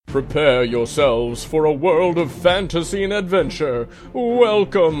Prepare yourselves for a world of fantasy and adventure.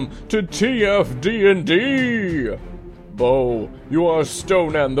 Welcome to TFD&D! Bo, you are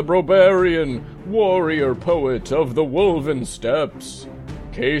Stonan the Brobarian, warrior poet of the Wolven Steppes.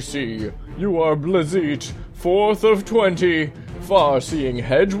 Casey, you are Blazit, 4th of 20, far-seeing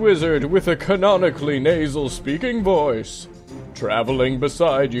hedge wizard with a canonically nasal speaking voice. Traveling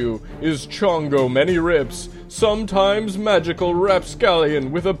beside you is Chongo Many Rips, sometimes magical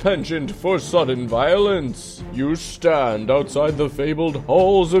rapscallion with a penchant for sudden violence. You stand outside the fabled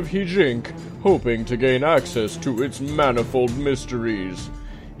halls of Hijink, hoping to gain access to its manifold mysteries.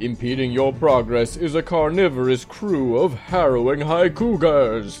 Impeding your progress is a carnivorous crew of harrowing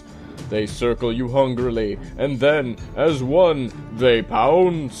haikugars. They circle you hungrily, and then, as one, they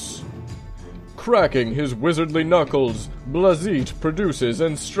pounce. Cracking his wizardly knuckles, Blazit produces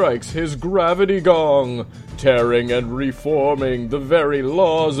and strikes his gravity gong, tearing and reforming the very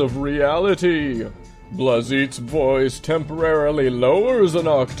laws of reality. Blazit's voice temporarily lowers an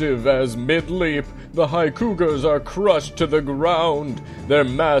octave as mid-leap, the haikugars are crushed to the ground, their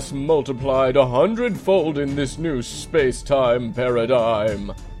mass multiplied 100-fold in this new space-time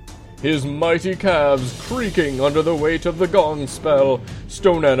paradigm. His mighty calves creaking under the weight of the gong spell,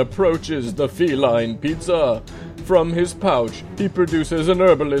 Stonan approaches the feline pizza. From his pouch, he produces an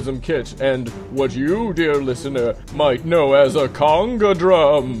herbalism kit and what you, dear listener, might know as a conga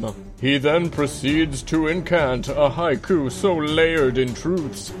drum. He then proceeds to incant a haiku so layered in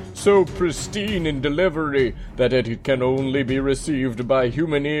truths, so pristine in delivery, that it can only be received by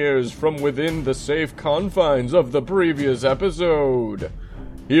human ears from within the safe confines of the previous episode.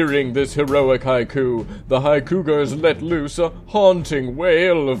 Hearing this heroic haiku, the haikugars let loose a haunting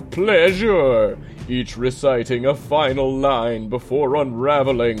wail of pleasure, each reciting a final line before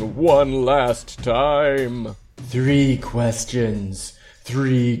unraveling one last time. 3 questions,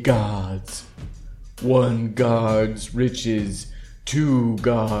 3 gods. 1 guards riches, 2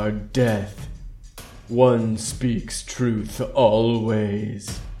 guard death. 1 speaks truth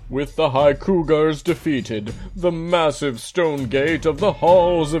always. With the haikugars defeated, the massive stone gate of the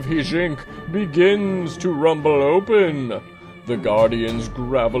halls of Hijink begins to rumble open. The Guardian's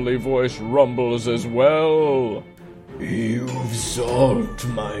gravelly voice rumbles as well. You've solved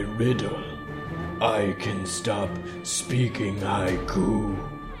my riddle. I can stop speaking haiku.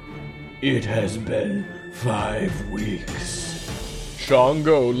 It has been 5 weeks.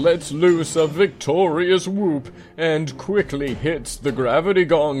 Chongo lets loose a victorious whoop and quickly hits the gravity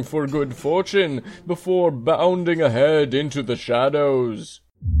gong for good fortune before bounding ahead into the shadows.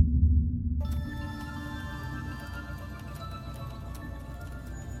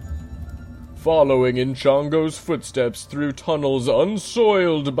 Following in Chongo's footsteps through tunnels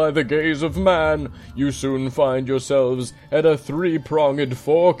unsoiled by the gaze of man, you soon find yourselves at a 3-pronged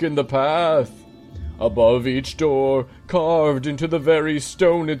fork in the path. Above each door, carved into the very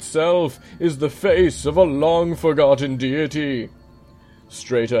stone itself, is the face of a long-forgotten deity.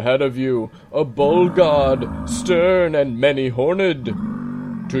 Straight ahead of you, a bull god, stern and many-horned.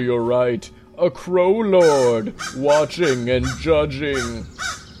 To your right, a crow lord, watching and judging.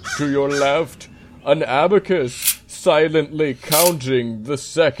 To your left, an abacus, silently counting the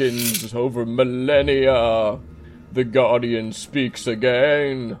seconds over millennia. The Guardian speaks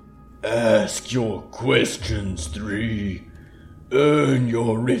again. Ask your questions, 3. Earn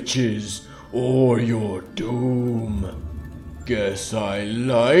your riches or your doom. Guess I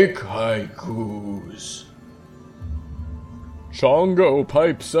like haikus. Chongo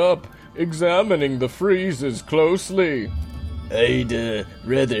pipes up, examining the friezes closely. I'd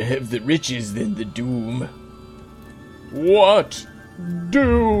rather have the riches than the doom. What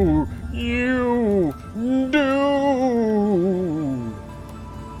do you do?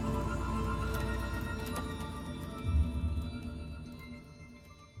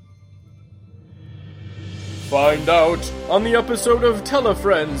 Find out on the episode of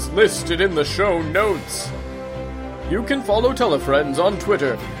Telefriends listed in the show notes. You can follow Telefriends on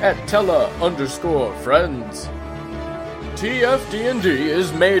Twitter at Tele_friends. TFD&D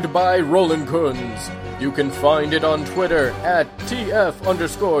is made by Roland Kunz. You can find it on Twitter at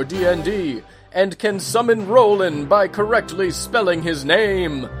TF_DND and can summon Roland by correctly spelling his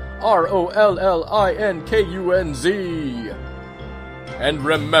name, ROLLINKUNZ. And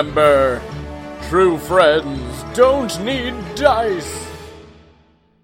remember, true friends don't need dice.